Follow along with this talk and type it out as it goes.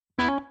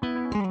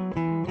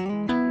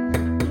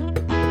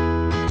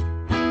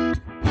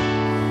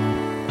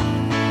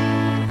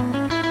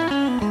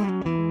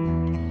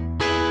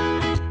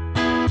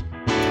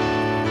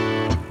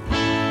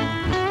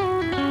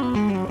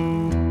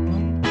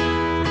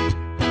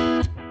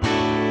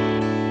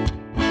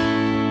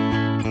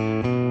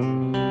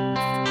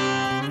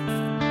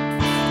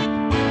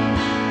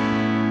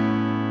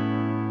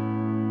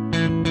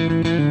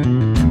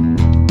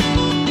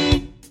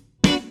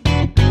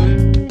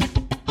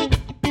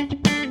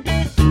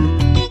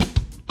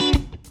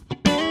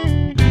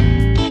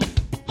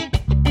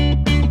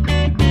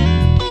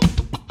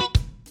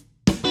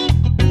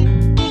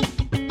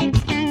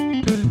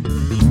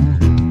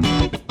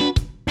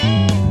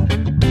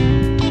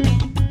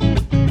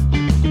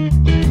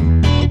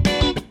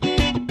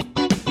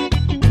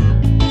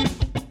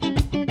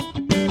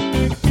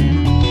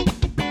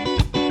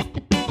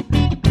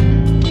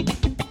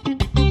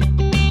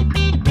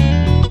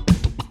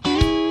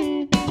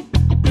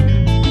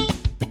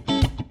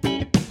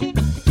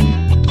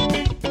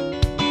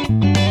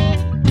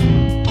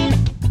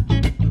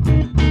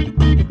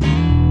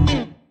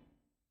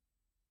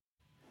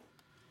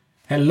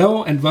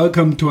Hello and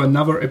welcome to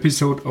another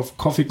episode of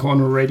Coffee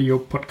Corner Radio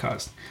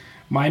podcast.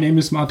 My name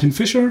is Martin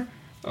Fischer,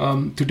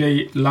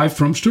 today live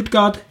from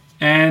Stuttgart,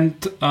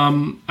 and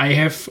I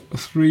have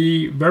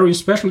three very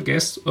special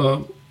guests,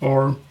 to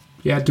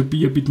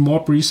be a bit more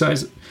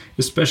precise,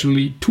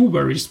 especially two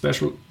very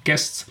special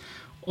guests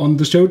on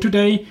the show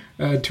today.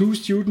 Two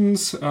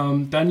students,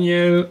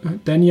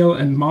 Daniel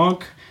and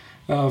Mark,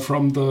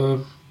 from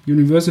the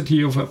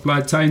University of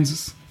Applied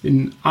Sciences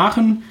in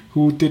Aachen,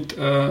 who did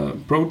a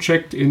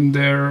project in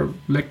their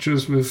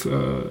lectures with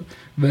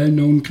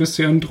well-known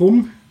Christian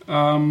Drum,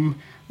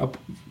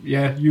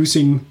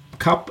 using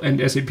CAP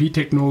and SAP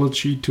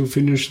technology to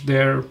finish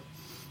their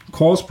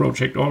course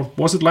project. Or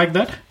was it like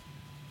that,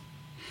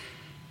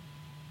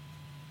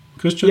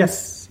 Christian?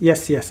 Yes,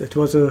 it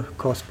was a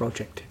course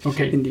project.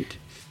 Okay. Indeed.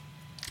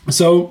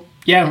 So,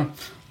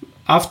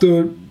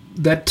 after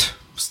that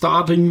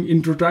starting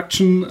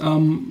introduction,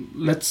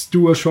 let's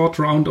do a short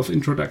round of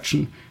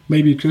introduction.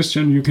 Maybe,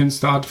 Christian, you can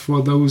start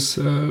for those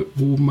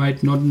who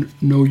might not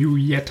know you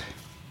yet.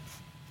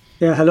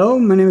 Yeah, hello,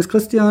 my name is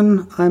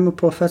Christian. I'm a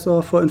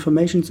professor for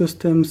information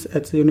systems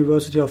at the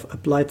University of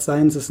Applied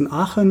Sciences in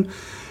Aachen.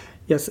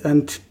 Yes,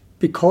 and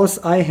because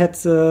I had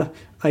the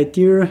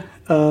idea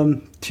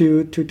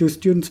to do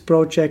students'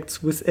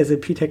 projects with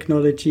SAP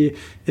technology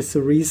is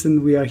the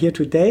reason we are here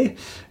today.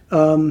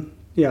 And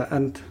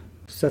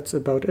that's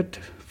about it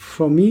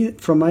from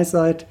my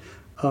side.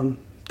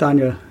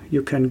 Daniel,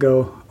 you can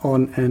go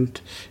on and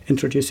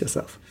introduce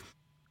yourself.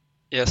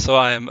 Yeah, so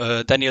I'm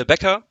Daniel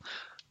Becker.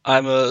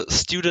 I'm a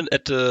student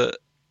at the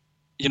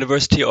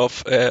University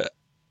of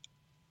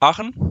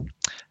Aachen,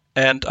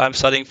 and I'm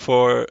studying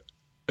for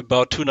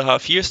about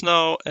 2.5 years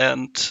now,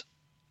 and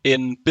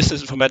in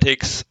business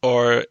informatics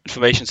or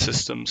information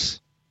systems.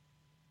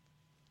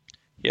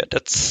 Yeah,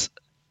 that's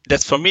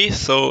for me,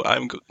 so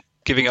I'm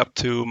giving up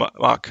to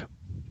Mark.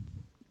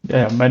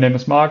 Yeah, my name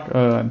is Mark.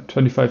 I'm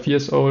 25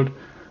 years old.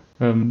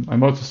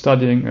 I'm also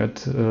studying at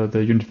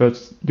the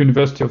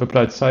University of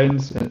Applied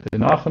Science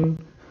in Aachen,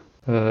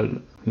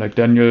 like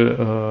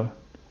Daniel,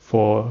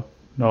 for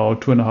now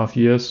 2.5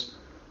 years.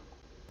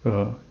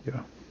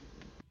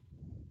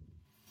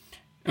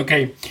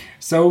 Okay,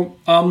 so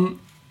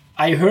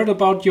I heard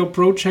about your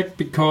project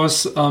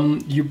because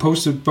you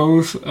posted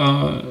both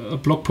a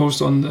blog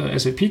post on the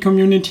SAP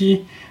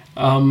community.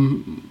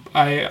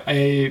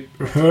 I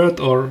heard,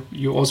 or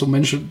you also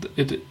mentioned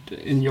it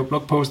in your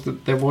blog post,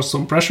 that there was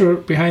some pressure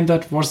behind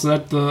that. Was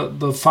that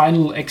the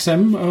final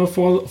exam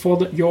for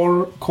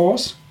your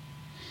course?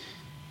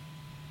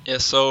 Yeah,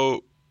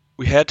 so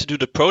we had to do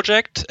the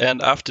project,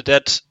 and after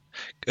that,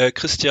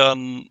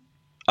 Christian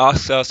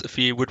asked us if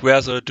we would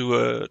rather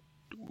do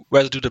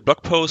the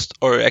blog post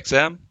or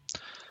exam.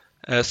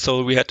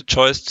 So we had the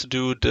choice to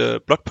do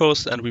the blog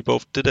post, and we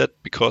both did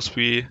it because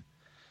we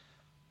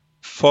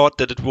thought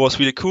that it was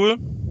really cool.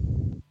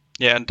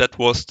 Yeah, and that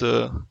was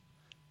the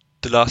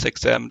last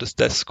exam, this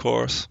test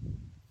course.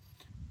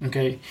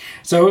 Okay,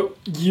 so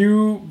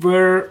you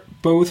were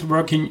both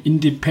working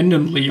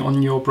independently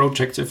on your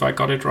projects, if I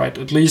got it right.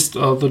 At least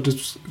the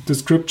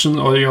description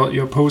or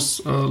your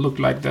posts look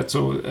like that.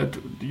 So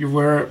you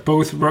were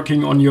both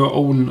working on your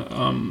own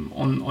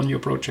on your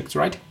projects,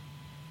 right?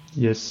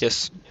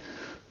 Yes.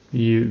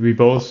 We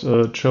both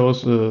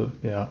chose a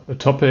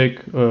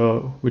topic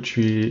which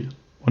we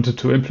wanted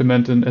to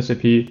implement in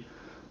SAP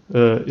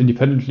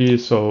independently.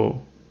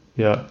 So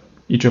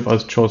each of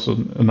us chose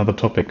another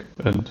topic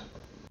and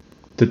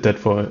did that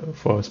for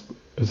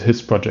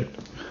his project.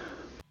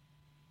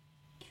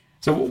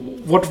 So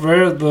what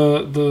were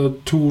the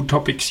two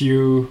topics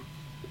you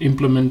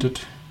implemented,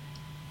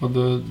 or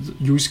the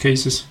use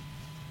cases?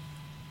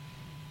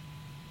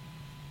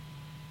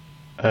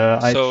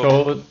 I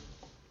chose...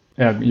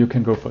 Yeah, you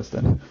can go first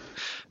then.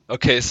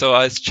 Okay, so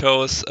I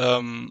chose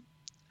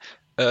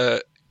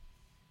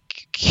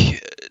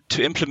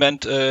to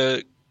implement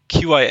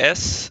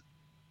QIS,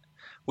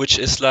 which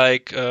is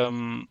like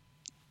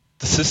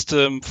the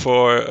system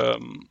for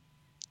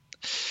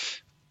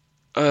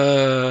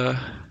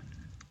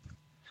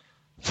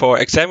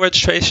exam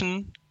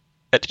registration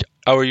at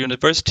our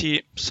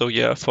university. So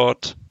I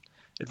thought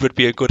it would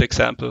be a good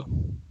example.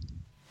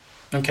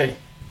 Okay.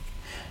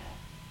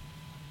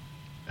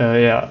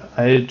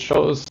 I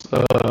chose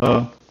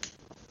the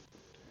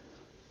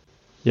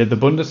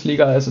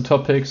Bundesliga as a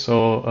topic.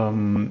 So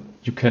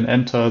you can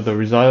enter the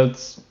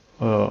results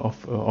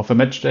of a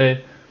match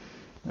day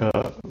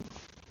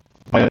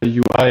via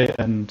UI,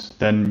 and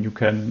then you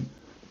can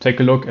take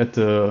a look at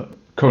the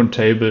current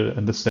table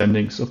and the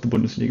standings of the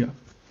Bundesliga.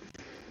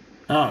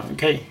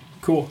 Okay,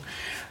 cool.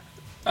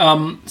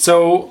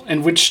 So,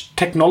 and which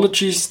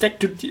technology stack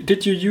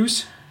did you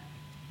use?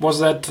 Was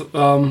that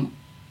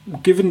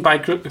given by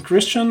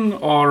Christian,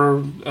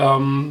 or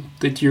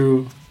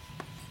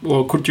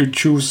could you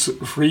choose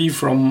free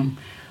from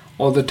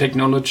all the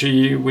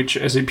technology which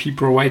SAP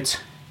provides?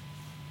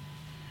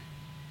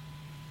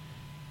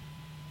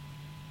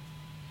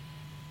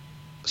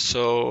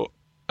 So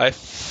I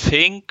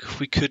think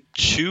we could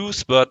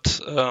choose, but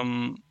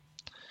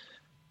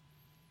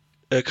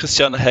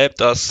Christian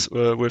helped us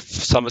with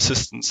some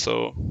assistance,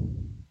 so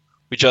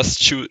we just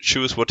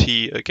choose what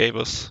he gave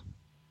us.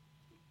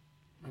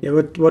 Yeah,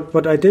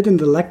 what I did in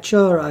the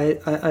lecture,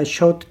 I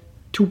showed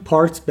two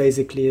parts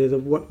basically.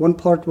 One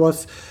part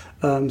was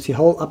the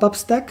whole ABAP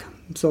stack,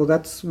 so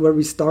that's where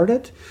we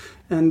started.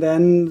 And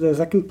then the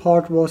second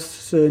part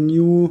was the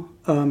new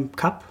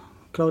CAP,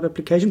 Cloud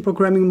Application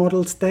Programming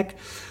Model stack.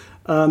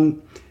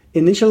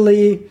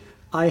 Initially,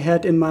 I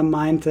had in my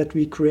mind that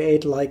we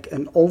create like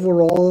an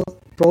overall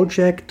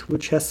project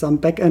which has some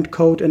back-end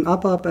code in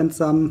ABAP and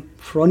some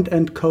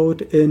front-end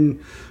code in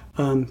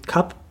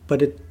CAP,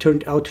 but it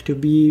turned out to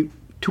be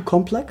too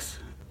complex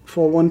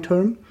for one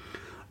term.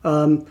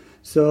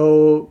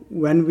 So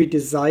when we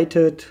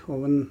decided, or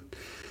when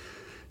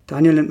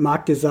Daniel and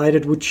Mark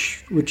decided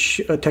which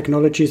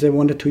technologies they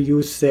wanted to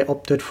use, they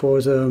opted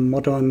for the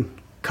modern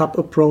CAP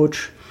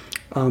approach,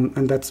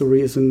 and that's the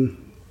reason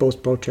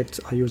both projects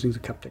are using the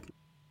CAP technology.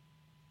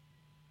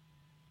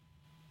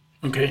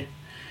 Okay.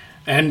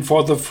 And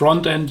for the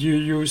front end, you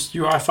used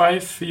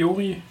UI5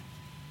 Fiori?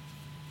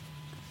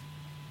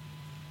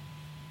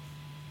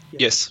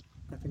 Yes.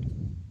 I think.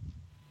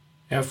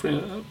 Yeah,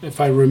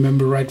 if I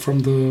remember right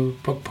from the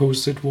blog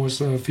post, it was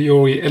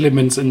Fiori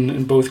elements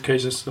in both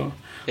cases. So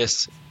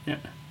Yes. yeah,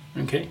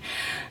 okay.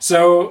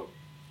 So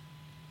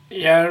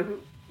yeah,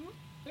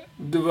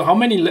 how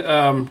many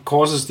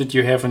courses did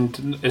you have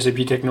in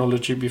SAP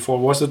technology before?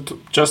 Was it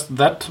just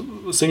that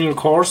single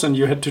course and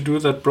you had to do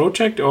that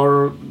project,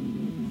 or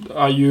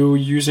are you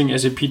using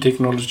SAP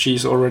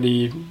technologies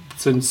already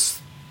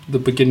since the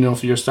beginning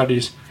of your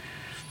studies?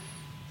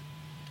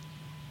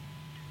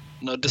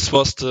 No, this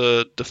was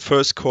the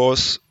first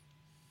course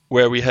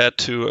where we had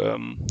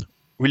to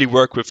really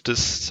work with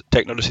this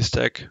technology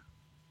stack.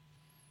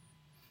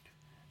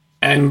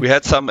 And we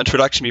had some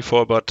introduction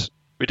before, but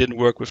we didn't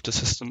work with the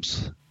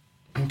systems.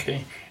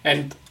 Okay.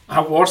 And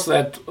how was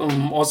that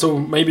also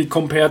maybe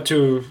compared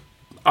to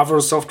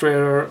other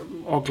software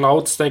or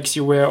cloud stacks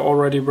you were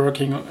already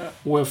working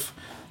with?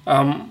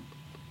 How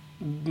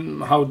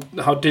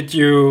did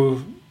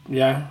you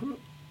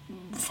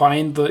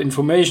find the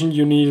information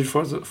you needed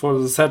for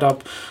the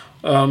setup?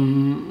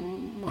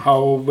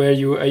 How were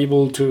you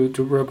able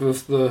to work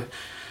with the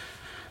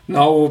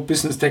now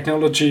business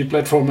technology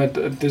platform at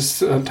this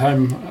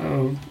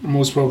time,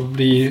 most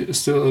probably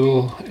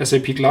still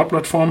SAP Cloud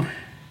Platform?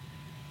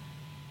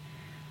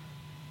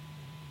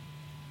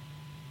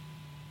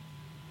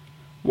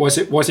 Was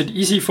it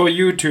easy for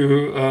you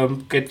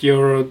to get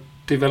your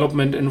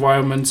development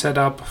environment set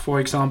up, for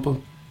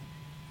example?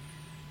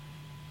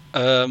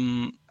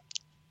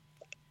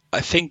 I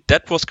think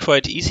that was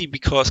quite easy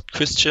because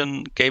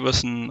Christian gave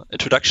us an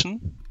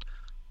introduction,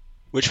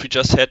 which we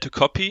just had to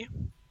copy.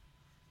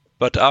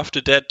 But after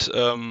that,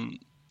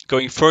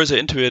 going further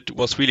into it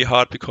was really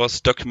hard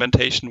because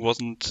documentation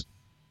wasn't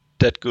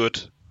that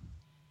good.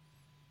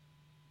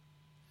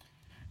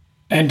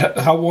 And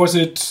how was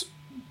it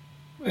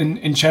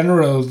in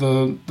general,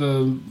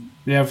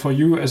 for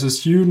you as a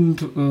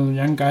student,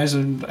 young guys?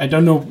 And I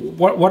don't know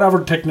what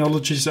other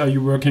technologies are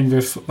you working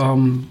with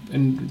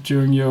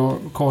during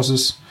your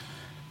courses?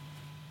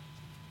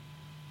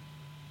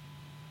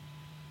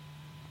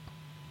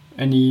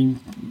 Any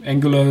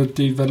Angular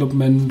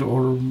development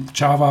or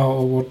Java,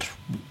 or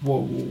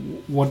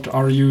what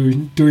are you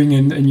doing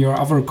in your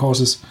other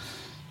courses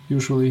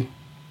usually?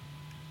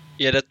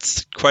 Yeah,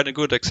 that's quite a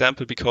good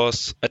example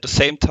because at the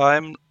same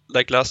time,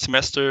 like last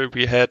semester,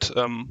 we had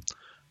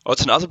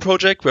also another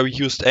project where we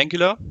used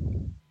Angular.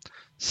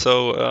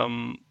 So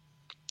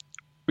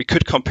we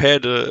could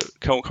compare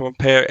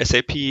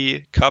SAP,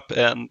 CAP,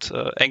 and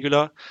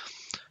Angular.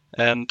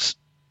 And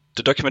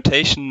the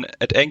documentation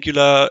at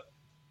Angular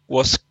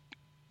was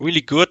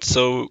really good.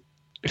 So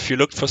if you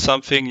looked for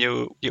something,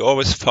 you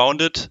always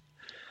found it.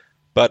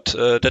 But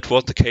that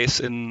wasn't the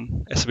case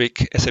in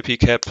SAP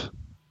CAP.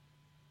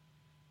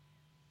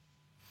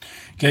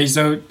 Okay,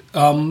 so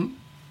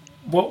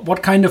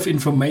what kind of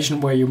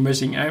information were you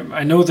missing?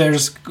 I know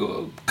there's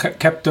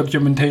CAP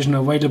documentation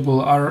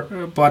available,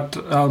 but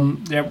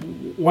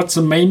what's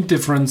the main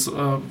difference,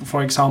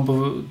 for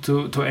example,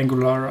 to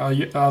Angular?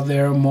 Are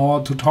there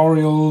more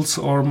tutorials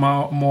or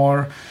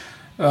more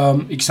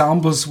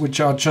examples which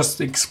are just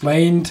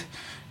explained?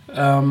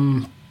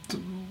 I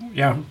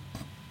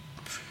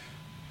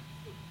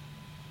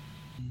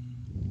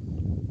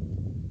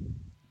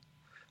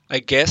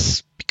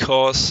guess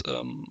because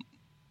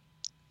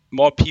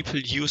more people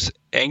use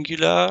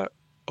Angular,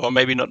 or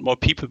maybe not more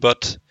people,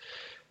 but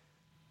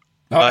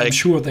I'm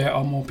sure there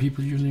are more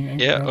people using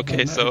Angular. Yeah,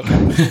 okay, so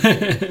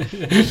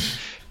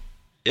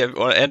yeah,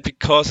 and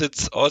because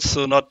it's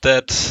also not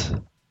that,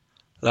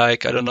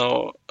 like, I don't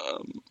know,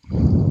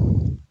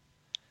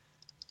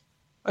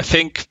 I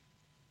think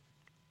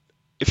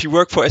if you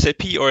work for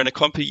SAP or in a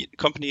company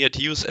that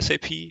use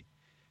SAP,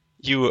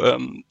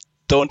 you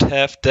don't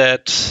have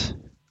that,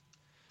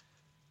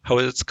 how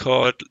is it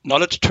called,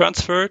 knowledge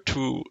transfer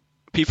to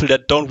people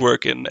that don't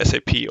work in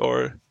SAP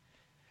or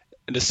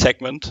in this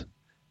segment.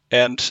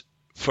 And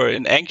for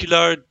in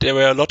Angular, there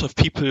were a lot of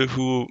people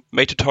who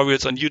made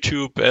tutorials on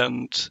YouTube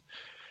and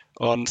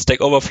on Stack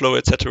Overflow,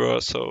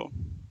 etc. So,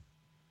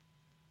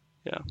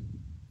 yeah.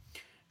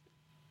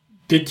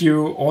 Did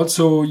you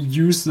also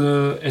use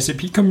the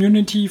SAP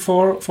community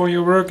for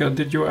your work? Or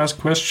did you ask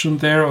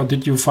questions there, or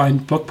did you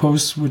find blog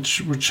posts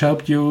which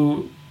helped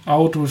you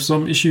out with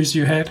some issues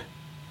you had?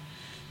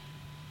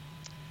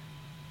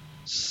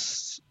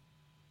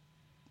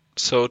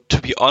 So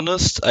to be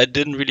honest, I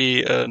didn't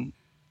really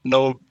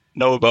know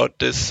about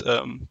this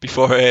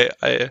before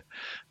I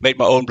made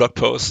my own blog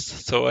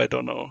post. So I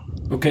don't know.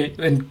 Okay,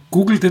 and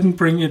Google didn't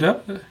bring it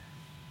up?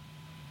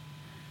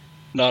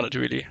 No, not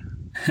really.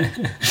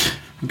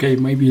 Okay,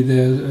 maybe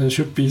there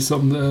should be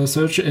some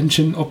search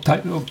engine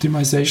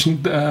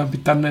optimization be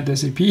done at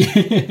SAP.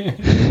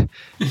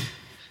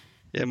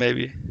 Yeah,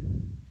 maybe.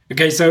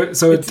 Okay, so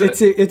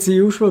it's a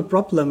usual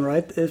problem,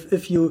 right?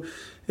 If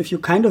you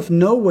kind of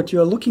know what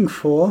you're looking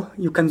for,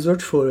 you can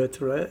search for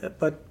it, right?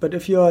 But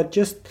if you are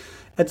just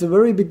at the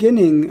very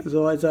beginning,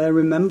 so as I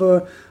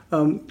remember,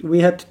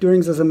 we had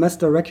during the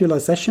semester regular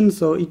sessions,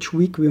 so each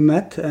week we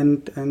met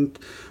and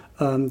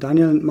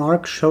Daniel and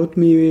Mark showed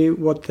me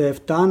what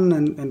they've done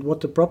and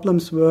what the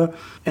problems were.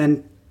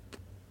 And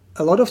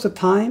a lot of the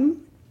time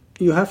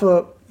you have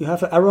an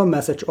error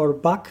message or a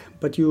bug,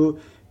 but you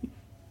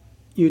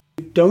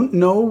don't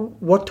know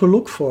what to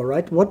look for,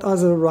 right? What are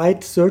the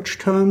right search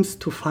terms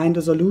to find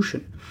a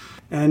solution?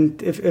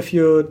 And if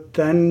you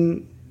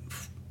then,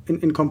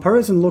 in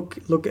comparison,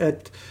 look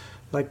at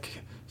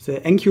like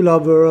the Angular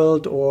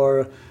world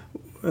or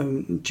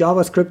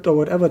JavaScript or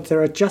whatever,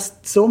 there are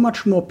just so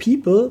much more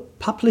people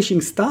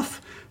publishing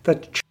stuff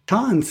that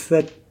chance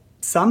that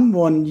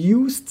someone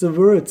used the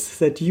words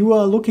that you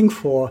are looking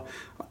for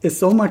is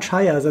so much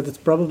higher that it's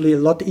probably a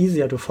lot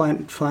easier to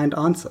find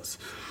answers.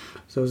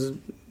 So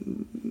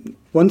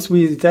once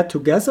we sat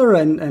together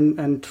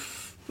and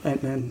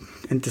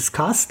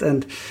discussed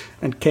and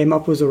came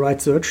up with the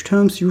right search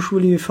terms,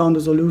 usually we found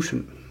a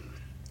solution.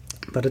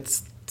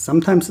 But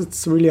sometimes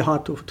it's really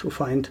hard to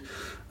find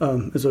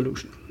a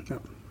solution. Yeah.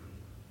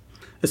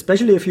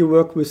 Especially if you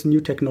work with new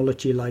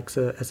technology like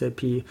the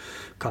SAP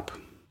CAP.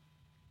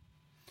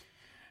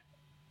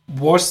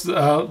 Was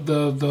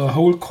the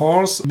whole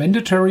course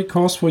mandatory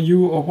course for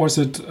you, or was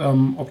it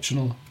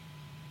optional?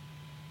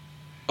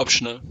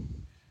 Optional.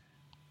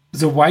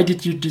 So why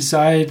did you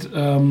decide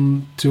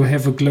to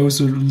have a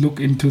closer look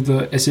into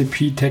the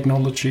SAP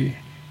technology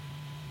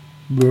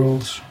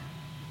world?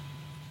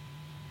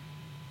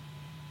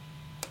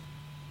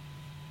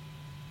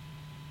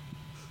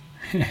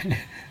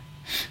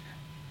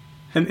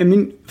 I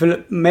mean,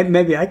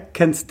 maybe I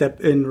can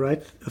step in,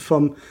 right?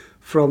 So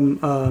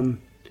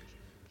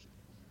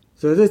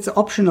it's an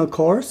optional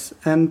course,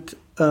 and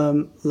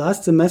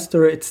last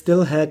semester it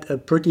still had a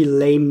pretty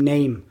lame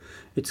name.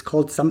 It's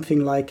called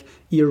something like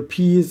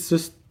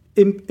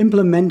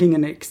implementing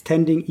and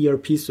extending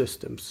ERP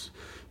systems.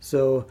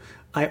 So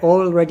I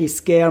already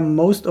scare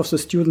most of the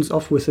students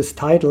off with this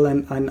title,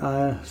 and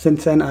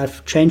since then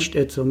I've changed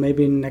it. So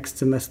maybe next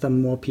semester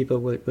more people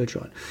will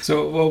join.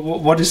 So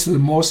what is the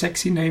more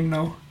sexy name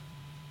now?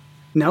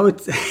 Now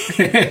it's,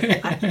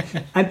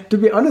 to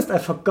be honest, I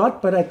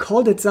forgot, but I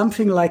called it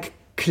something like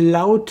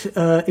Cloud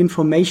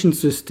Information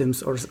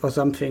Systems or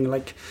something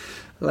like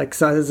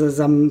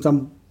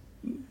some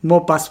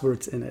more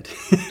buzzwords in it.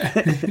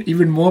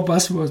 Even more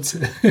buzzwords.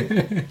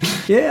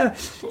 Yeah.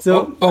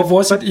 So, or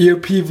was it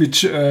ERP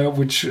which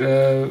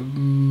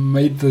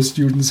made the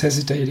students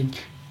hesitating?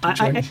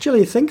 I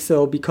actually think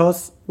so,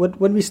 because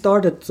when we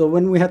started, so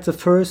when we had the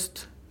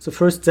first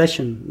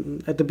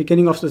session at the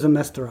beginning of the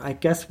semester, I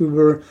guess we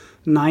were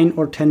 9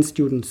 or 10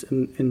 students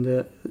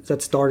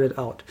that started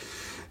out.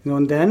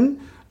 And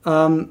then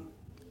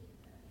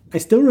I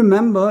still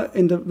remember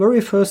in the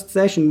very first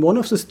session, one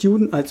of the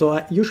students, so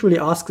I usually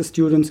ask the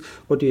students,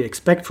 what do you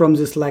expect from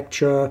this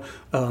lecture?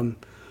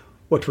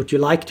 What would you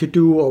like to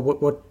do? Or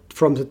what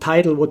from the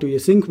title, what do you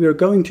think we are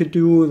going to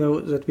do?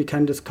 So that we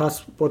can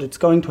discuss what is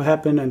going to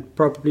happen and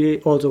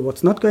probably also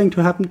what's not going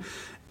to happen.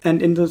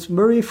 And in this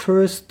very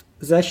first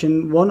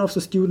session, one of the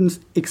students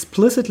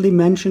explicitly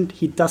mentioned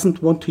he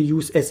doesn't want to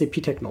use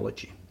SAP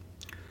technology.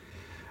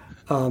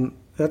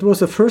 That was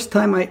the first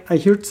time I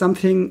heard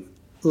something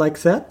like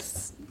that,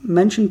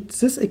 mentioned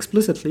this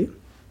explicitly.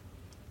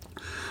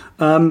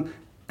 And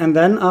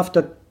then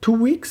after 2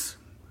 weeks,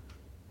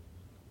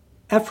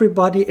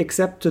 everybody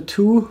except the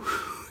two,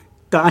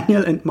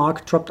 Daniel and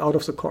Mark, dropped out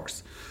of the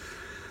course.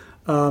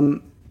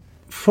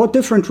 For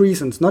different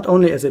reasons, not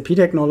only SAP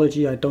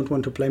technology, I don't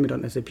want to blame it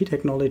on SAP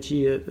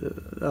technology,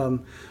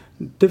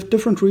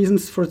 different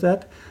reasons for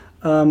that.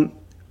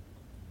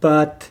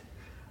 But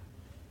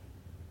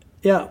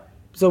yeah,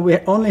 so we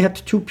only had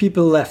 2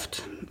 people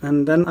left.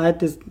 And then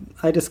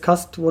I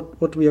discussed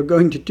what we are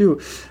going to do.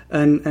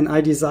 And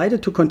I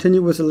decided to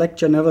continue with the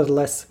lecture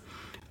nevertheless.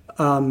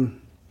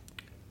 And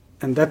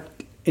that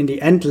in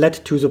the end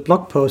led to the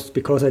blog post,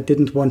 because I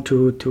didn't want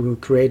to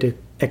create an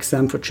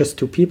exam for just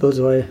 2 people.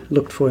 So I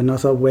looked for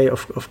another way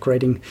of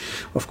creating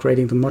the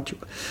module.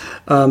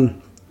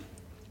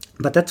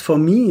 but that for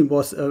me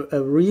was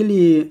a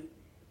really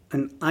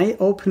an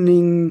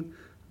eye-opening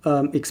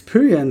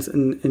experience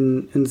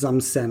in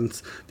some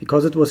sense,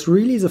 because it was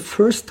really the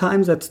first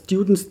time that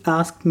students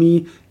asked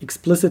me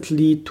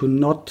explicitly to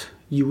not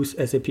use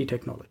SAP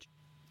technology.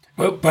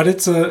 Well, but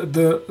it's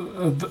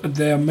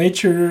their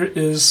major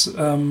is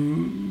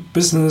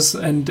business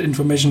and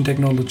information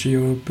technology,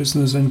 or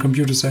business and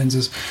computer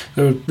sciences.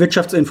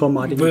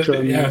 Wirtschaftsinformatik in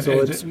German, yeah,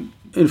 so it's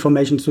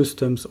information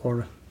systems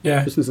or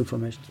business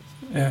information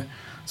systems. Yeah,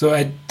 so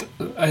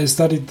I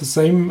studied the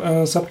same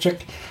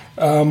subject,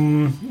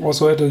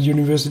 also at the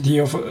University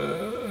of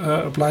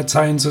Applied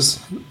Sciences,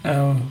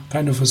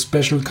 kind of a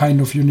special kind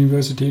of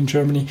university in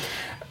Germany,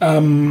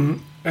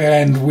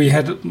 and we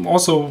had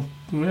also.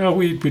 Yeah,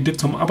 we did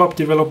some ABAP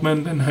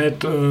development and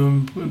had a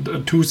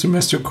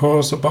 2-semester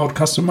course about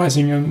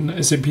customizing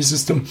an SAP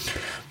system.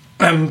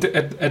 And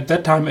at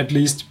that time, at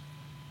least,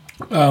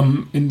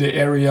 in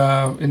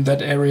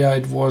that area,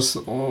 it was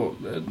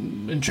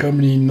in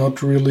Germany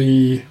not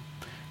really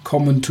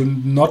common to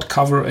not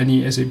cover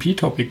any SAP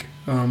topic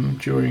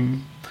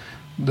during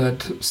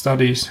that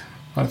studies.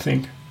 I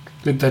think,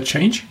 did that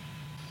change?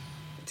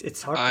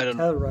 It's hard to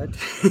tell, right?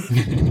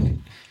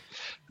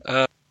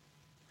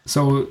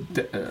 So,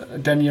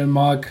 Daniel,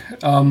 Mark,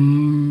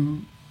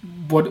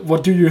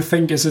 what do you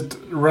think? Is it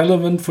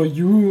relevant for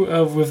you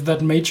with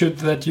that major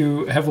that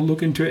you have a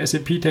look into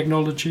SAP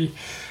technology,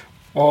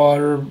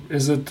 or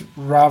is it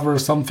rather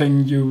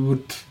something you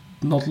would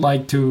not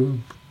like to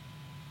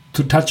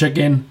touch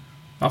again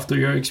after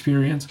your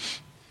experience?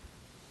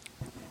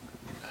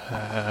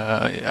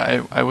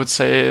 I would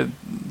say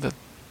that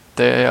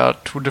they are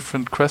two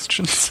different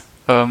questions.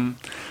 I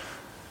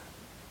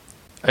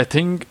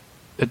think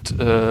it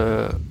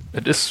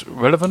is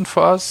relevant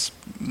for us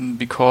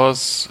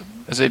because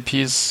SAP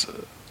is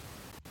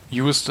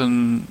used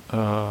in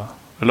a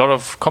lot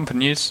of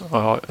companies,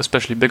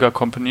 especially bigger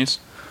companies.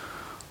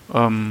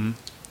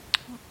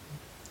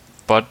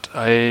 But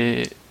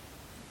I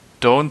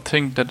don't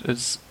think that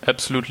it's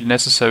absolutely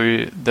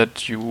necessary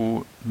that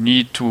you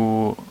need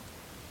to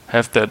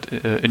have that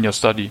in your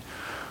study.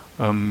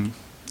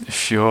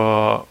 If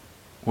you're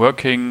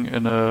working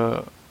in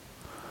a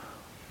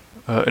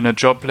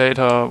job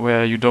later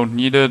where you don't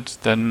need it,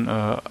 then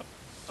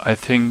I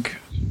think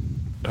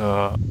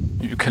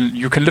you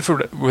can live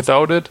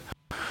without it.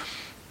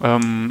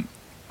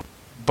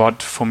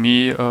 But for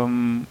me,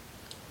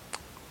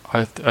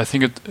 I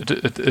think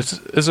it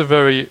is a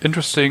very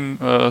interesting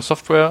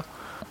software.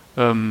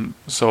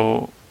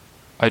 So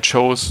I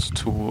chose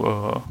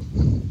to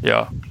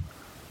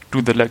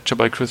do the lecture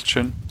by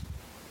Christian.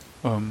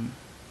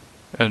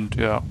 And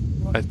yeah,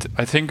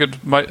 I think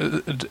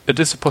it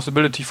is a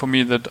possibility for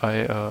me that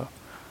I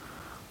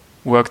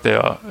work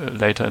there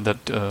later in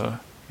that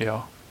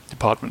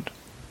department.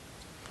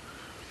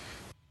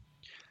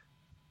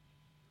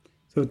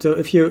 So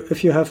if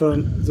you have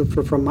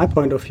from my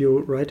point of view,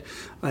 right,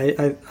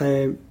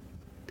 I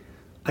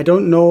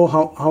don't know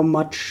how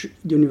much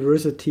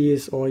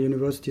universities or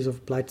universities of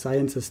applied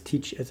sciences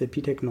teach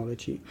SAP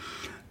technology,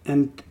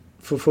 and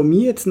for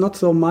me it's not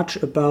so much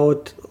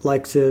about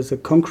like the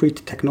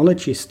concrete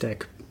technology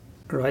stack,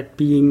 right,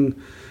 being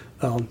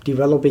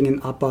developing an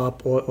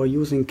ABAP or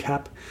using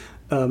CAP,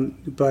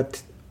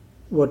 but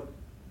what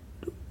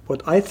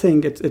I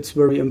think it's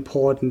very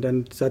important,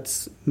 and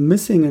that's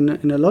missing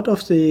in a lot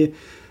of the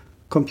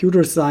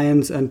computer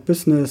science and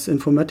business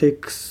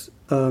informatics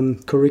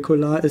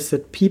curricula, is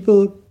that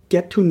people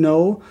get to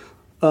know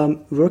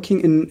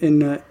working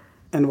in an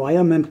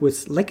environment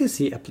with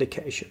legacy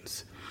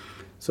applications.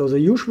 So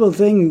the usual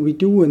thing we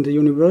do in the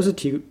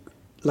university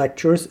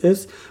lectures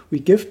is we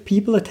give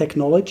people a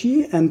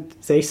technology and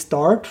they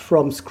start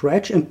from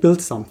scratch and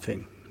build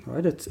something,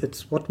 right?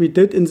 It's what we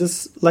did in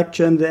this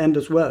lecture in the end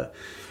as well.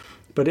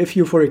 But if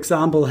you, for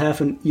example,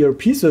 have an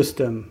ERP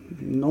system,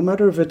 no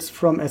matter if it's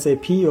from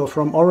SAP or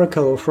from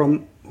Oracle or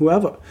from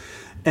whoever,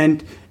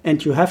 and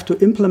you have to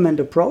implement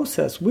a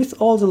process with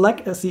all the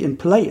legacy in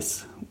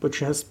place, which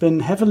has been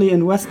heavily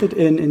invested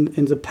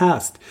in the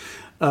past,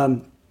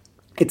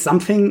 it's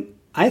something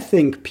I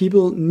think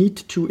people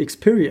need to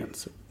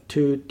experience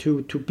to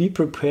be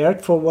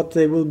prepared for what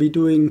they will be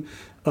doing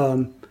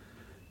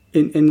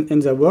in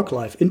their work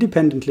life,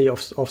 independently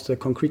of the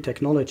concrete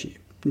technology.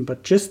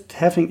 But just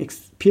having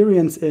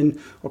experience in,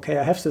 okay,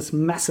 I have this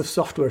massive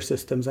software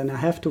systems and I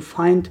have to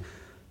find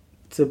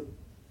the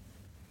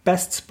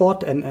best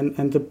spot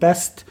and the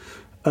best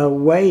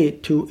way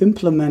to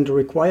implement a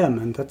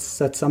requirement.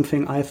 That's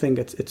something I think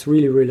it's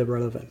really, really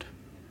relevant.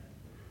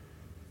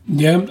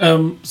 Yeah,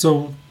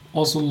 so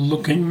also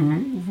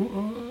looking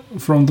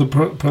from the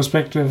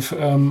perspective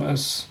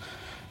as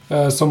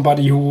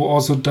somebody who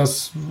also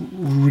does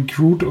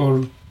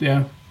recruiting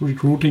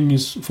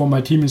is for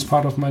my team is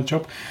part of my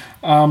job.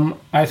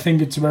 I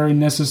think it's very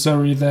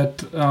necessary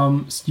that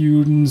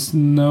students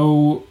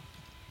know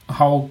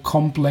how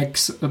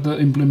complex the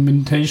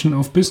implementation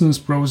of business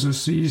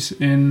processes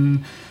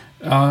in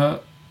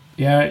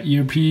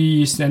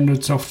ERP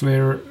standard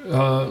software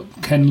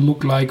can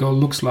look like or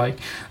looks like.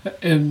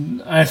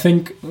 And I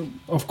think,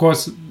 of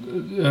course,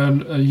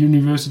 a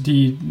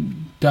university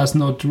does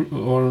not,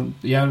 or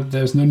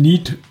there's no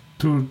need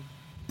to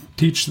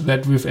teach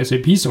that with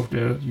SAP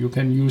software. You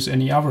can use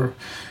any other.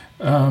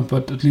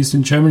 But at least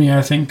in Germany,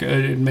 I think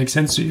it makes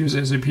sense to use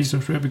SAP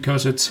software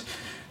because it's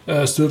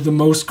still the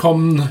most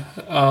common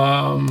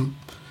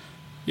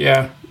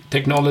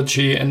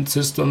technology and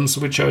systems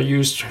which are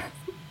used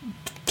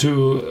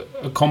to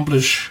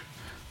accomplish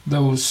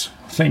those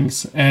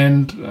things.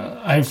 And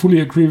I fully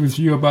agree with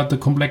you about the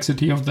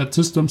complexity of that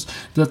systems.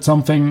 That's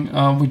something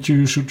which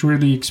you should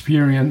really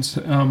experience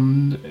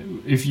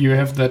if you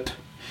have that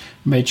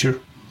major.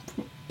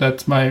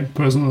 That's my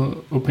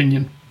personal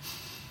opinion.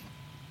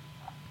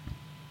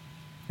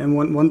 And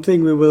one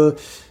thing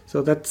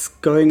so that's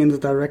going in the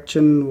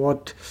direction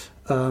what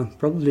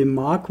probably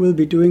Mark will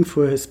be doing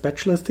for his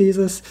bachelor's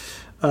thesis.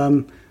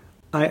 I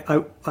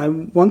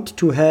want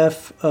to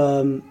have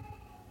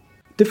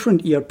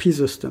different ERP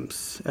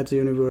systems at the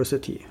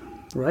university,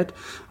 right?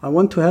 I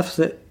want to have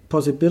the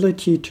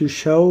possibility to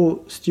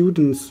show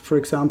students, for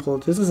example,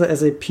 this is a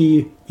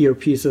SAP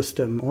ERP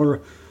system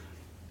or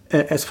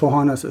a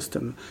S4HANA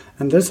system,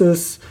 and this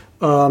is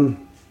a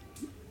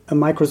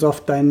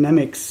Microsoft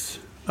Dynamics.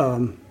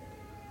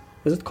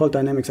 Is it called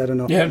Dynamics? I don't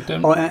know. Yeah,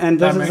 and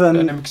this is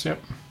Dynamics, yeah.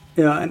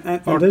 Yeah, and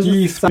this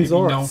is some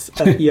sorts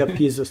of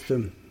ERP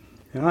system.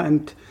 Yeah,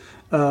 and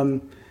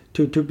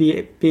to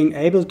being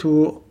able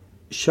to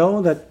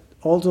show that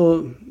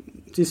also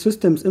these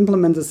systems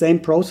implement the same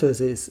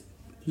processes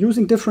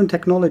using different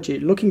technology,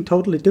 looking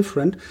totally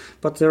different,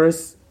 but there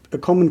is a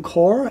common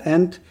core,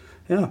 and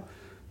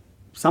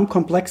some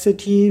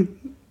complexity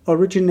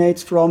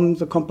originates from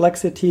the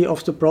complexity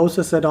of the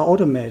process that are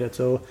automated.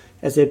 So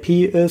SAP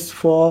is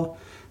for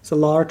the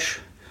large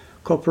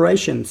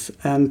corporations,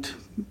 and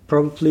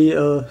probably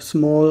a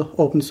small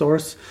open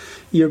source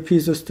ERP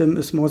system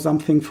is more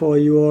something for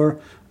your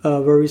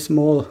very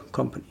small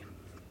company.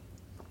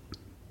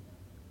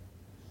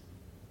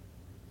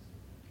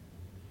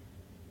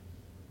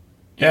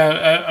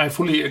 Yeah, I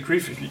fully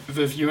agree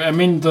with you. I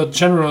mean, the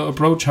general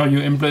approach how you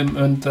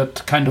implement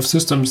that kind of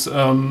systems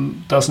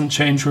doesn't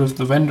change with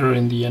the vendor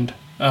in the end.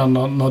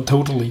 Not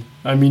totally.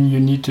 I mean, you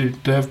need to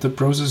have the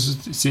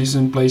processes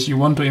in place you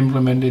want to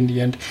implement in the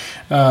end.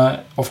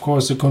 Of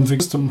course, the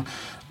config system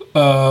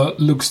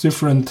looks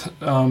different,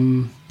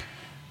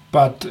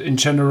 but in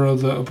general,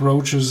 the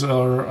approaches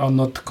are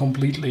not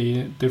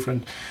completely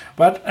different.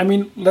 But I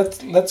mean,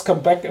 let's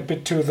come back a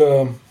bit to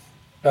the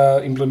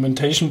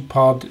implementation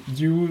part.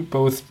 You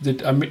both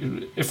did. I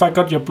mean, if I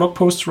got your blog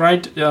post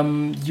right,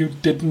 you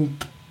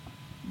didn't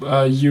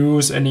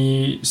use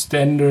any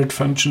standard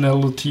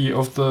functionality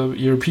of the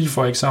ERP,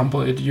 for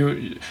example. It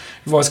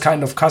was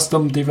kind of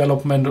custom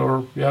development,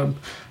 or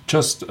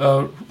just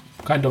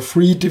kind of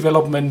free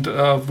development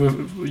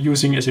with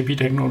using SAP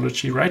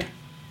technology, right?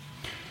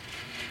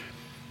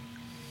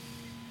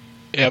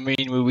 Yeah, I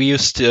mean, we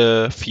used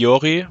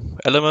Fiori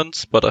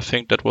elements, but I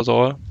think that was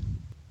all.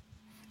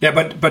 Yeah,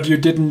 but you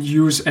didn't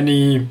use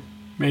any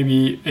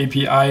maybe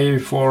API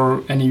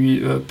for any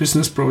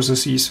business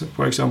processes,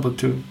 for example,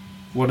 to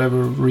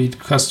whatever read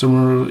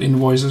customer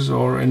invoices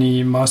or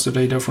any master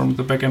data from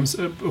the backend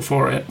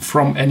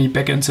from any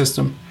backend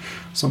system,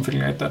 something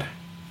like that.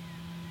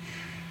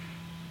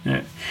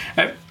 Yeah.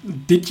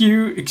 Did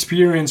you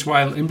experience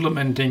while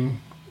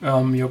implementing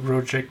your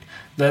project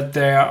that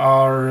there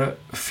are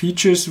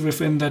features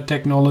within that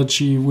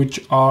technology which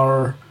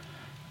are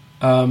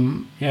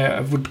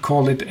I would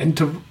call it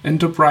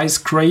enterprise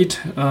grade?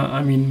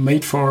 I mean,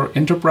 made for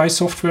enterprise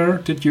software.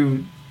 Did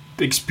you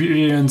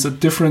experience a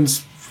difference,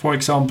 for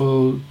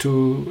example,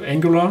 to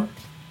Angular?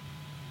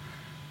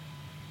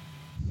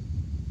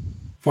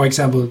 For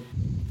example,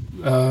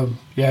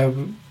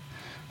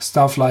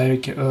 stuff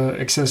like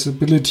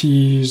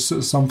accessibility is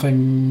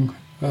something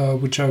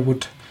which I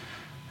would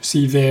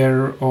see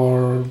there,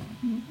 or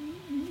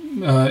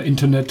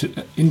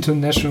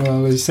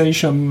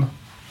internationalization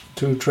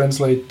to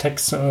translate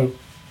text,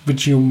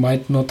 which you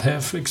might not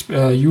have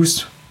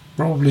used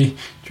probably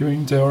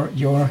during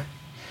your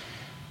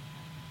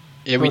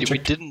we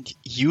didn't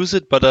use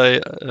it, but I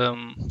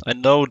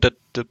know that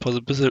the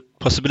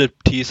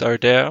possibilities are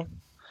there.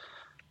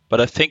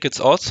 But I think it's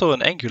also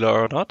an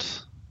Angular, or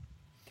not?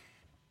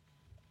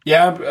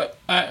 Yeah,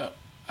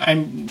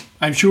 I'm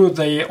sure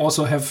they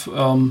also have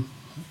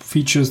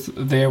features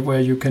there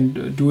where you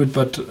can do it.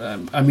 But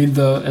I mean,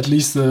 at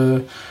least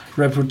the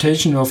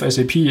reputation of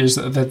SAP is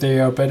that they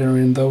are better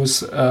in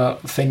those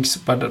things.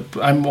 But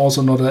I'm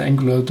also not an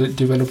Angular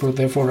developer,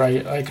 therefore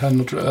I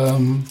cannot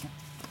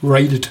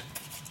rate it.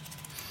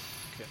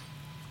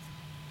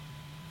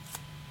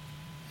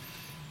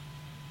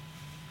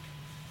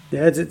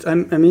 Yeah, it's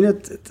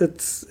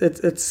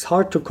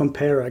hard to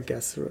compare, I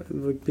guess,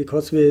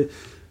 because the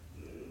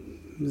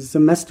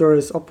semester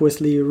is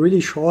obviously really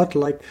short,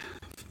 like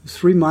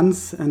 3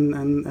 months,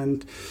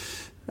 and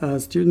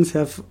students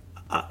have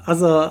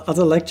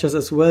other lectures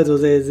as well, so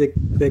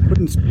they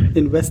couldn't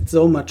invest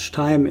so much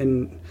time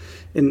in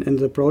in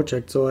the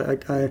project. So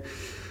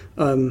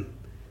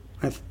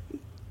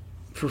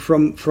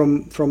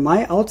from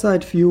my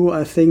outside view,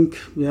 I think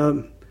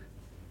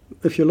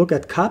if you look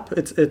at CAP,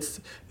 it's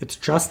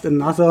just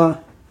another,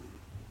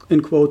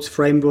 in quotes,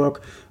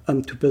 framework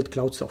to build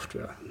cloud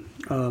software.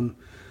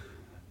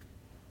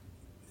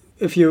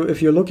 If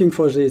you're looking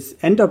for these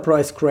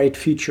enterprise-grade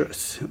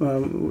features,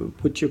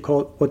 what you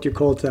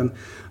call them,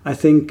 I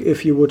think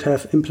if you would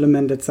have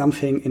implemented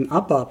something in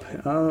ABAP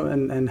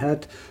and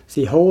had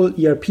the whole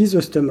ERP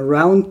system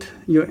around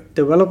your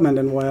development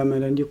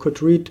environment, and you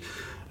could read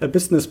a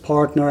business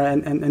partner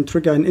and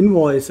trigger an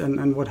invoice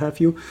and what have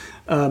you,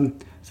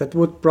 that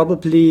would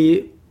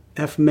probably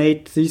have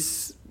made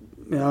these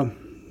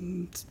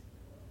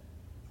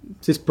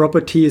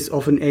properties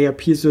of an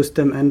ERP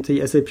system and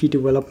the SAP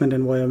development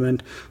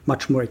environment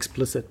much more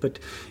explicit. But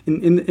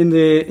in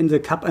the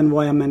CAP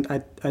environment,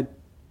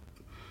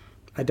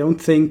 I don't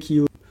think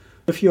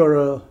if you're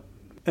a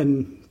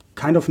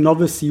kind of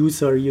novice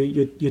user,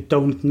 you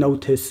don't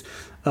notice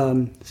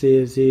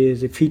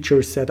the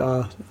features that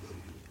are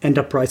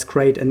enterprise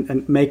grade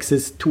and makes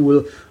this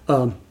tool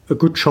a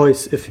good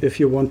choice if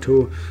you want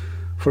to,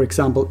 for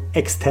example,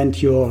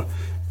 extend your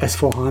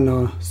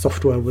S/4HANA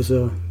software with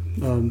a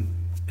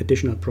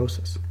additional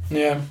process.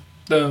 Yeah,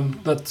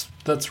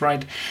 that's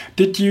right.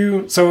 Did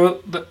you?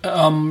 So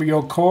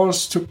your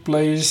course took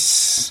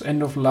place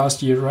end of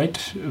last year, right?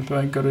 If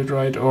I got it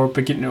right, or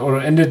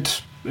ended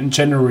in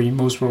January,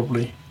 most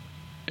probably.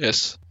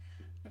 Yes.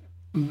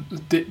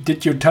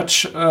 Did you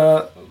touch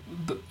the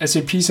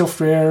SAP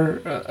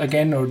software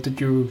again, or did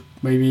you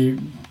maybe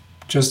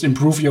just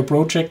improve your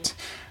project,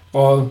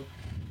 or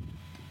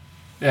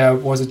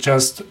was it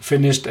just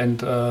finished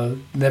and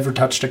never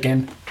touched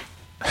again?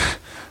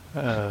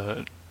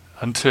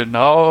 Until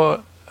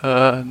now,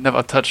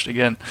 never touched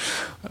again.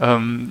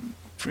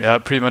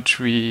 Pretty much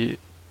we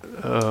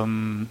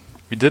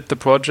did the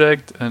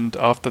project, and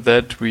after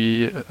that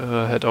we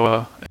had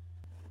our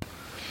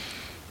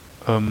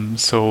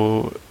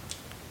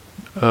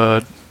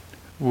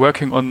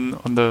working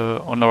on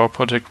our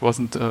project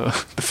wasn't the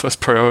first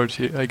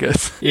priority, I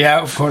guess.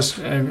 Yeah, of course.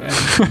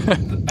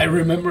 I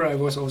remember I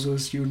was also a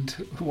student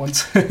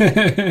once. And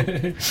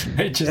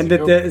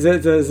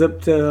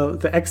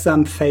the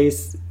exam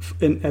phase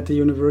at the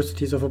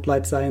universities of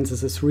applied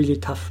sciences is really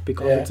tough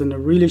because it's in a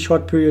really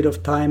short period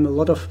of time, a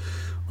lot of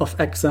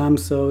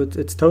exams. So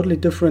it's totally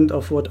different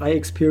of what I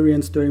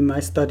experienced during my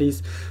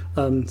studies.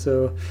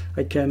 So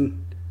I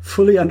can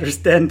fully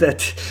understand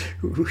that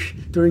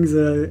during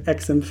the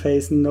exam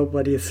phase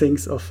nobody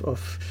thinks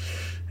of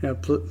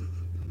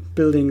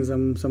building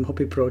some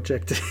hobby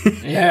project.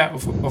 Yeah,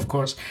 of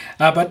course.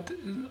 But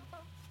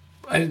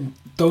I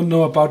don't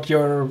know about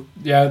your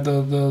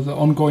the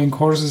ongoing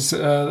courses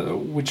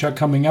which are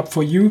coming up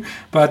for you,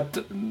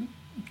 but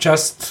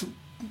just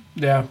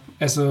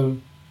as a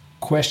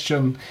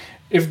question,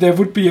 if there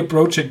would be a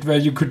project where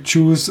you could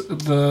choose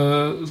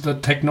the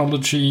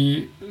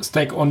technology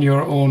stack on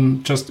your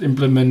own, just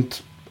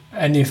implement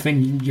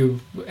anything,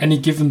 any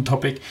given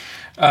topic,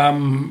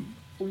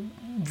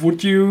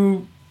 would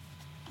you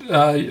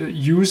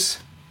use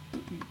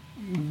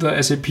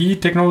the SAP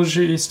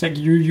technology stack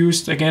you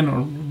used again,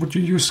 or would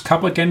you use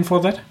CAP again for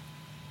that?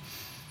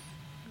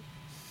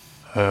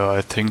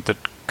 I think that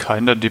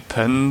kind of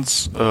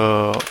depends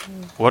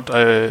what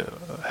I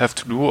have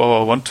to do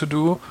or want to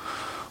do,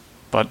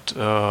 but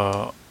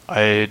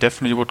I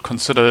definitely would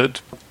consider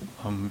it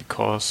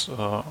because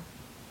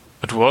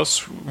it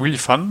was really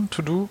fun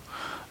to do,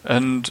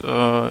 and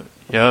I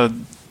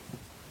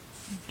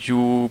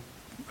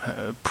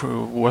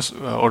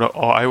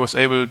was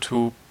able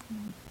to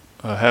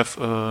have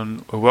a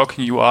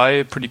working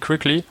UI pretty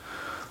quickly,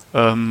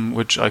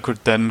 which I could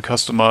then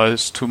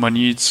customize to my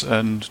needs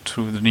and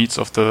to the needs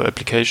of the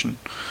application.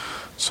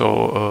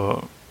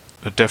 So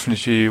it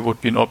definitely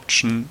would be an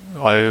option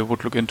I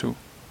would look into.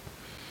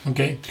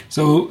 Okay,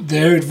 so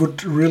there it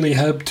would really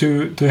help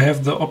to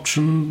have the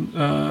option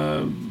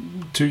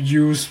to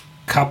use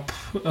CAP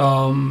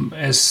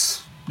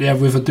as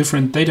with a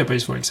different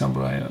database, for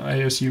example, I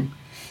assume.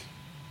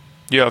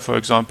 Yeah, for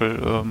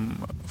example,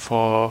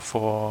 for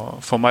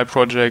my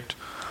project,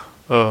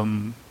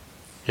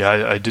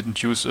 I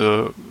didn't use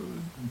a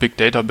big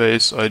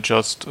database. I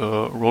just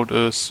wrote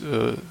a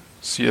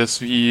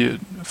CSV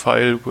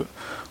file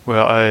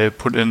where I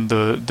put in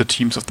the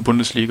teams of the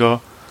Bundesliga,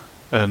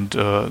 and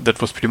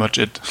that was pretty much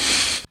it.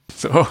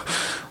 So.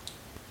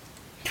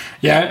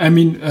 Yeah, I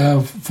mean,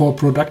 for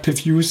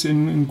productive use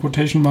in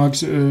quotation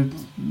marks,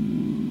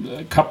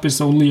 CAP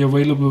is only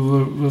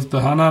available with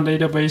the HANA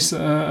database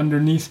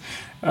underneath.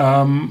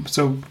 And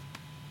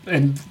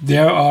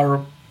there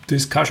are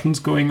discussions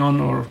going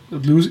on, or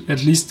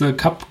at least the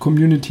CAP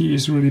community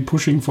is really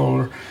pushing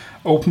for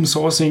open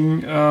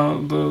sourcing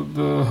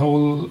the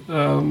whole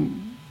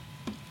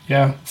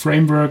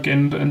framework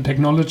and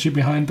technology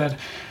behind that,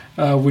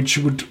 which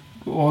would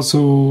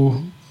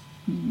also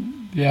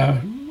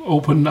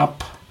open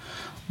up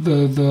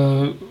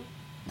the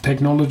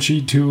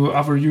technology to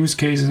other use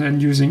cases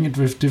and using it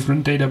with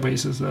different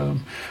databases.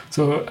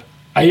 So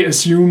I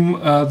assume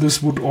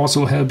this would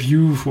also help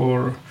you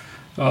for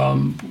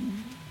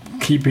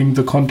keeping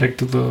the contact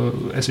to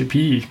the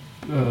SAP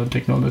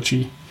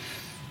technology.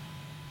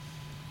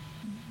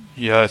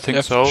 Yeah, I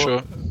think so.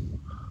 Sure.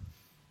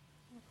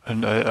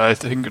 And I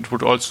think it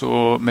would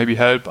also maybe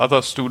help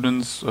other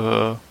students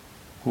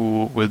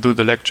who will do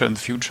the lecture in the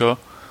future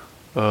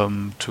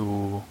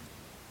to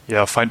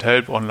find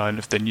help online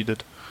if they need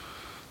it.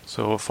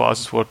 So for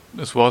us,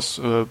 it was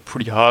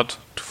pretty hard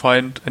to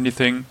find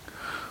anything.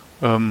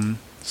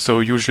 So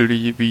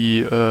usually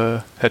we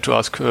had to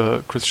ask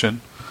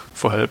Christian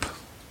for help.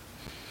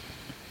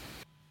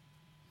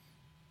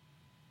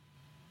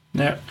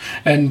 Yeah,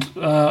 and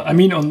I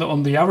mean,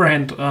 on the other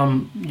hand,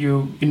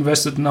 you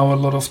invested now a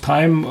lot of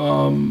time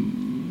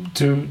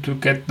to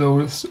get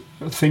those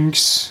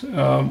things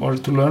or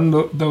to learn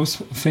those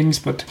things.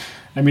 But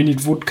I mean,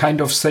 it would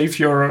kind of save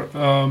your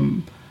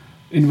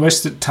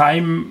invested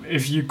time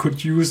if you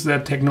could use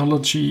that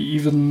technology,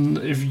 even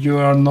if you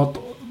are not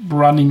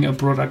running a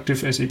productive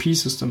SAP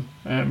system.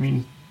 I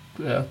mean,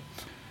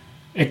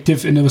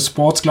 active in a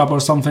sports club or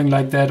something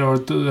like that, or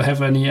to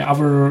have any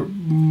other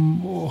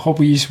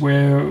hobbies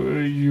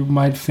where you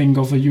might think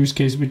of a use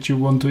case which you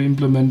want to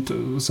implement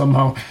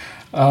somehow.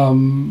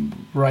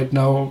 Right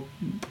now,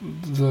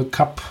 the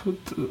CAP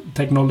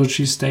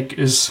technology stack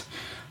is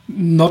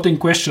not in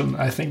question,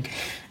 I think.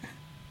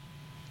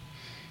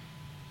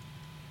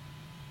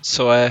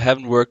 So I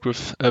haven't worked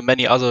with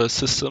many other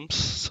systems,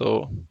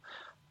 so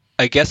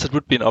I guess it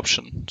would be an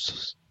option,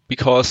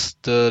 because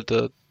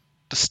the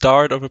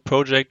start of a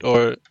project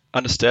or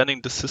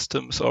understanding the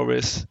system is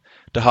always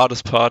the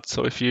hardest part.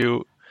 So if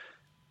you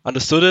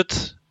understood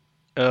it,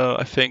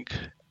 I think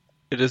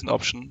it is an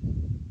option.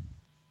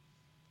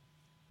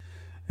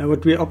 And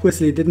what we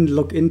obviously didn't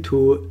look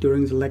into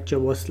during the lecture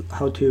was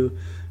how to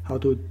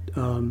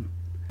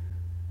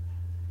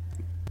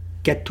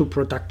get to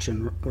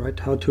production, right?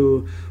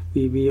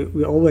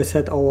 We always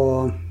had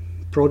our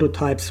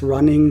prototypes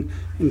running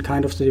in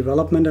kind of the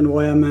development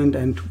environment,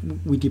 and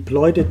we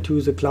deployed it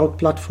to the cloud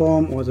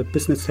platform or the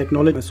business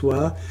technology as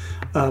well.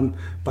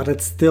 But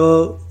it's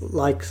still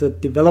like the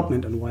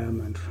development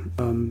environment.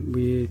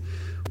 We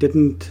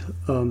didn't.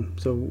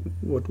 So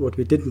what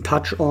we didn't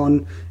touch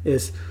on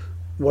is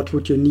what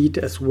would you need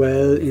as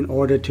well in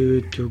order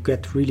to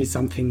get really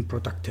something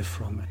productive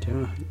from it.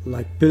 Yeah,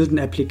 like build an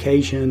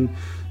application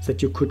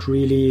that you could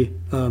really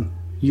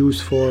use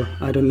for,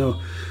 I don't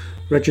know,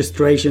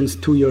 registrations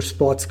to your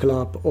sports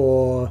club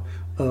or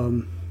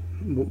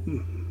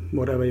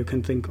whatever you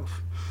can think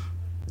of.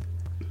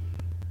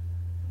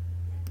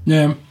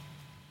 Yeah.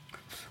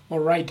 All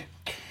right.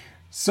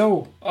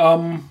 So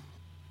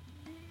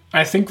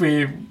I think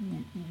we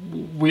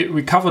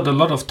covered a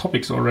lot of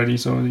topics already.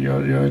 So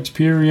your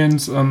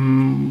experience,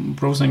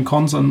 pros and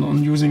cons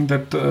on using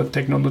that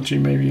technology,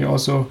 maybe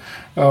also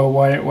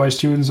why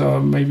students are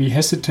maybe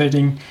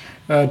hesitating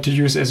to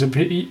use SAP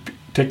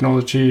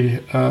technology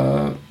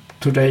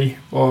today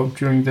or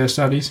during their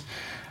studies.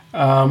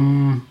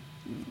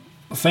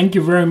 Thank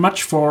you very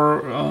much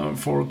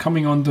for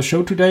coming on the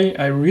show today.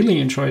 I really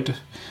enjoyed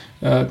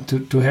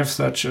to have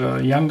such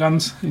young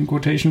guns in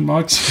quotation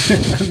marks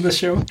on the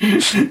show,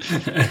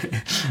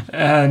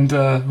 and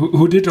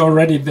who did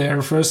already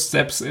their first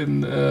steps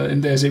in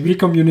the SAP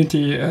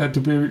community. To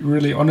be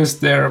really honest,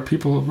 there are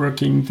people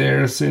working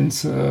there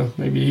since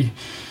maybe.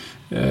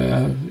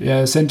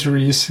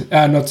 Decades,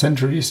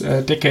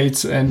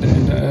 and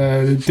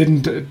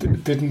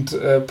didn't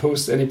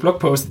post any blog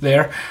post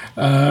there.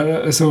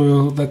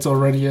 So that's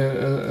already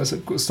a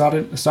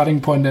starting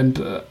point.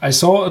 And I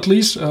saw at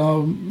least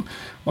on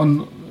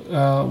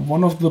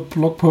one of the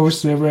blog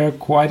posts there were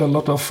quite a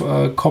lot of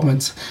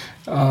comments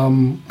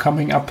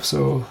coming up.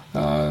 So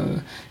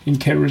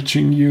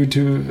encouraging you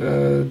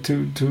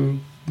to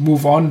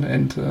move on,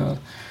 and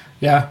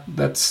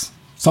that's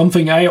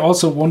something I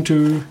also want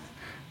to.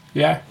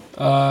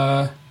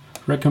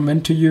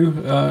 Recommend to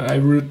you. I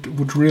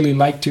would really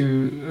like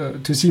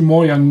to see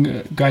more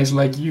young guys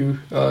like you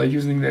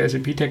using the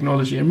SAP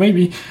technology, and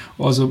maybe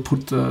also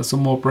put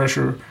some more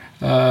pressure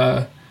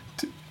to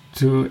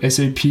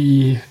SAP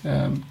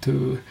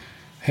to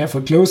have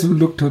a closer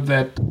look to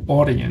that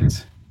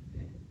audience.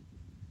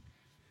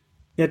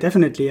 Yeah,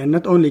 definitely, and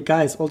not only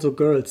guys, also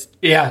girls.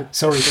 Yeah,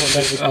 sorry for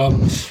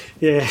that.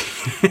 Yeah,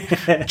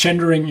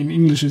 gendering in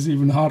English is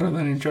even harder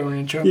than in German.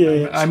 In German,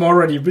 yeah. I'm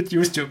already a bit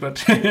used to,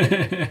 but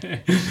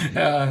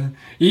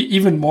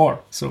even more.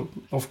 So,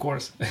 of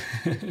course.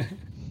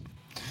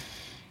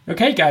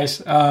 Okay,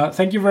 guys.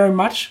 Thank you very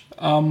much.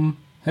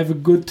 Have a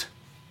good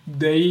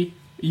day,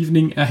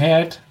 evening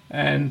ahead,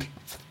 and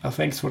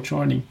thanks for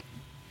joining.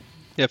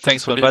 Yeah,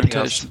 thanks for inviting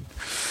us.